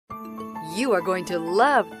You are going to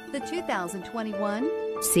love the 2021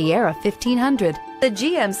 Sierra 1500. The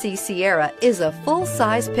GMC Sierra is a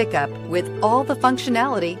full-size pickup with all the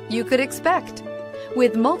functionality you could expect.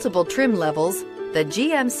 With multiple trim levels, the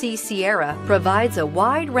GMC Sierra provides a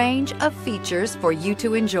wide range of features for you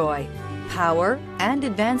to enjoy. Power and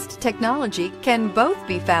advanced technology can both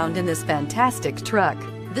be found in this fantastic truck.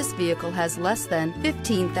 This vehicle has less than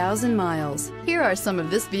 15,000 miles. Here are some of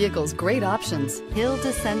this vehicle's great options: hill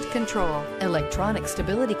descent control, electronic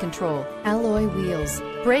stability control, alloy wheels,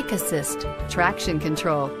 brake assist, traction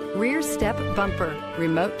control, rear step bumper,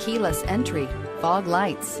 remote keyless entry, fog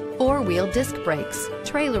lights, four-wheel disc brakes,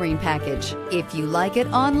 trailering package. If you like it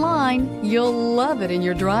online, you'll love it in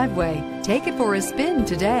your driveway. Take it for a spin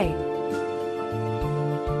today.